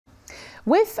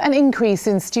With an increase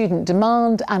in student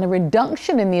demand and a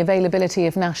reduction in the availability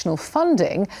of national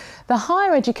funding, the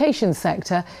higher education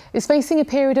sector is facing a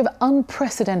period of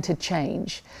unprecedented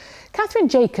change. Catherine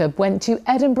Jacob went to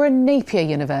Edinburgh Napier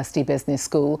University Business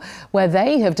School, where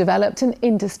they have developed an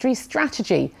industry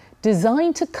strategy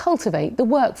designed to cultivate the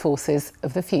workforces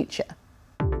of the future.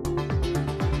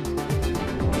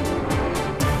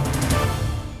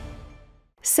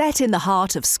 Set in the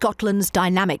heart of Scotland's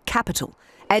dynamic capital,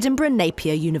 Edinburgh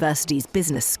Napier University's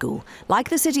business school, like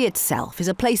the city itself, is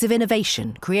a place of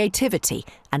innovation, creativity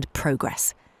and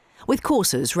progress. With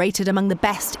courses rated among the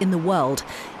best in the world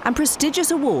and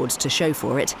prestigious awards to show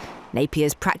for it,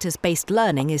 Napier's practice-based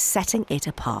learning is setting it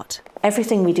apart.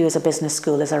 Everything we do as a business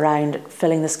school is around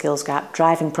filling the skills gap,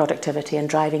 driving productivity and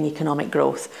driving economic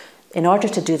growth. In order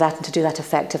to do that and to do that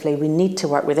effectively, we need to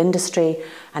work with industry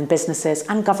and businesses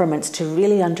and governments to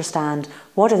really understand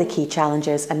what are the key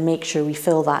challenges and make sure we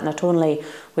fill that not only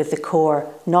with the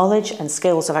core knowledge and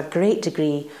skills of a great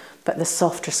degree, but the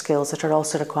softer skills that are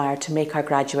also required to make our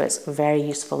graduates very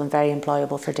useful and very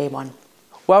employable for day one.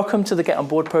 Welcome to the Get On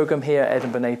Board programme here at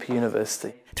Edinburgh Napier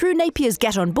University. Through Napier's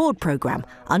Get On Board programme,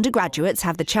 undergraduates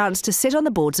have the chance to sit on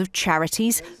the boards of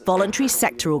charities, voluntary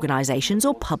sector organisations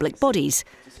or public bodies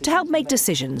to help make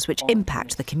decisions which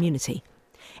impact the community.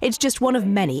 It's just one of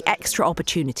many extra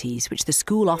opportunities which the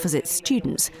school offers its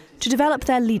students to develop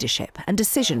their leadership and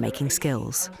decision-making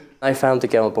skills. I found the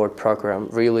Get On Board programme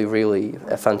really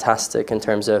fantastic in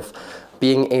terms of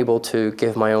being able to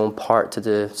give my own part to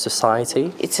the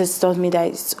society. It has taught me that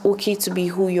it's okay to be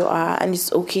who you are and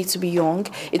it's okay to be young.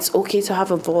 It's okay to have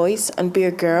a voice and be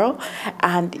a girl,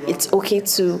 and it's okay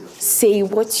to say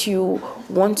what you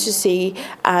want to say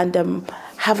and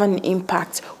have an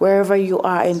impact wherever you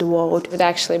are in the world. It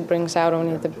actually brings out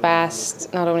only the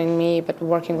best, not only in me, but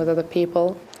working with other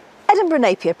people. Edinburgh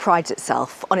Napier prides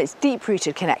itself on its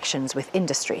deep-rooted connections with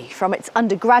industry, from its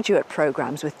undergraduate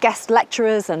programmes with guest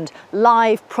lecturers and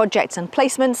live projects and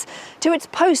placements, to its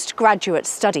postgraduate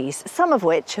studies, some of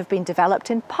which have been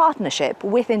developed in partnership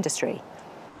with industry.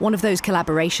 One of those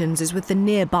collaborations is with the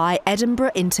nearby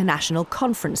Edinburgh International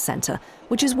Conference Centre,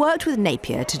 which has worked with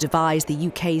Napier to devise the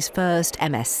UK's first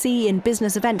MSc in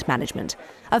Business Event Management,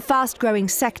 a fast-growing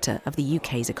sector of the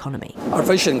UK's economy. Our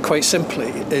vision, quite simply,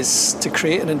 is to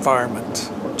create an environment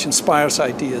which inspires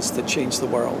ideas that change the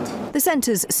world. The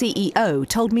centre's CEO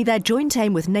told me their joint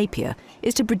aim with Napier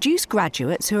is to produce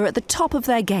graduates who are at the top of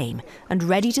their game and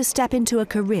ready to step into a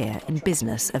career in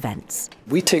business events.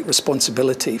 We take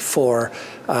responsibility for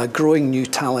growing new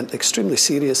talent extremely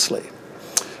seriously.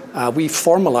 We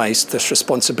formalised this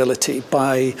responsibility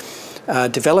by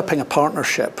developing a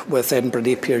partnership with Edinburgh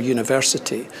Napier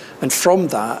University, and from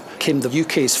that came the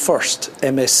UK's first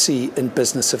MSc in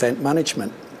Business Event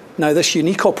Management. Now, this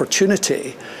unique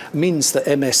opportunity means that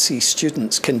MSc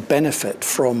students can benefit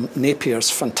from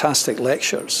Napier's fantastic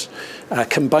lectures,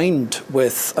 combined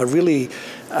with a really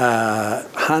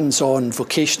hands-on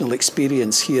vocational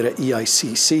experience here at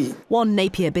EICC. One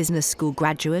Napier Business School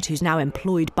graduate who's now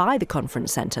employed by the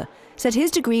conference centre said his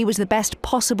degree was the best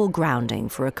possible grounding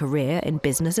for a career in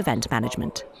business event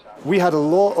management. We had a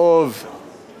lot of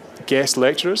guest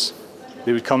lecturers.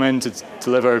 They would come in to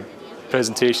deliver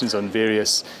presentations on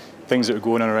various things that were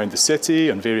going on around the city,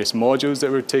 on various modules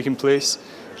that were taking place.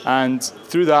 And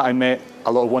through that I met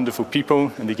a lot of wonderful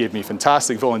people, and they gave me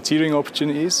fantastic volunteering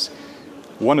opportunities,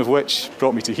 one of which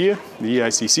brought me to here, the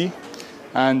EICC.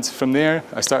 And from there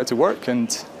I started to work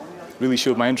and really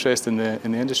showed my interest in the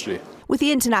industry. With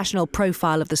the international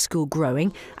profile of the school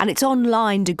growing and its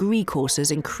online degree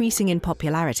courses increasing in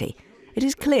popularity, it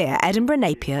is clear Edinburgh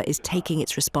Napier is taking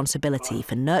its responsibility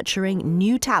for nurturing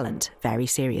new talent very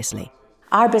seriously.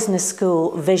 Our business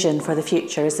school vision for the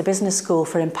future is the business school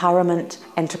for empowerment,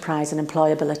 enterprise and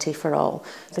employability for all.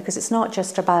 Because it's not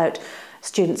just about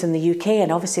students in the UK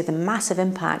and obviously the massive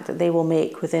impact that they will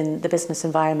make within the business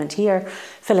environment here,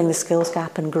 filling the skills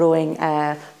gap and growing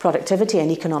productivity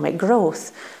and economic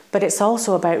growth, but it's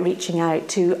also about reaching out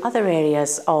to other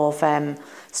areas of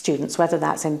students, whether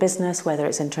that's in business, whether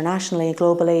it's internationally,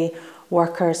 globally,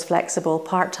 workers, flexible,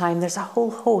 part-time. There's a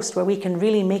whole host where we can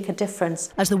really make a difference.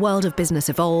 As the world of business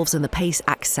evolves and the pace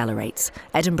accelerates,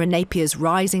 Edinburgh Napier's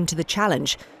rising to the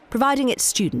challenge, providing its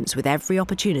students with every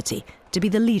opportunity to be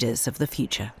the leaders of the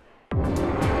future.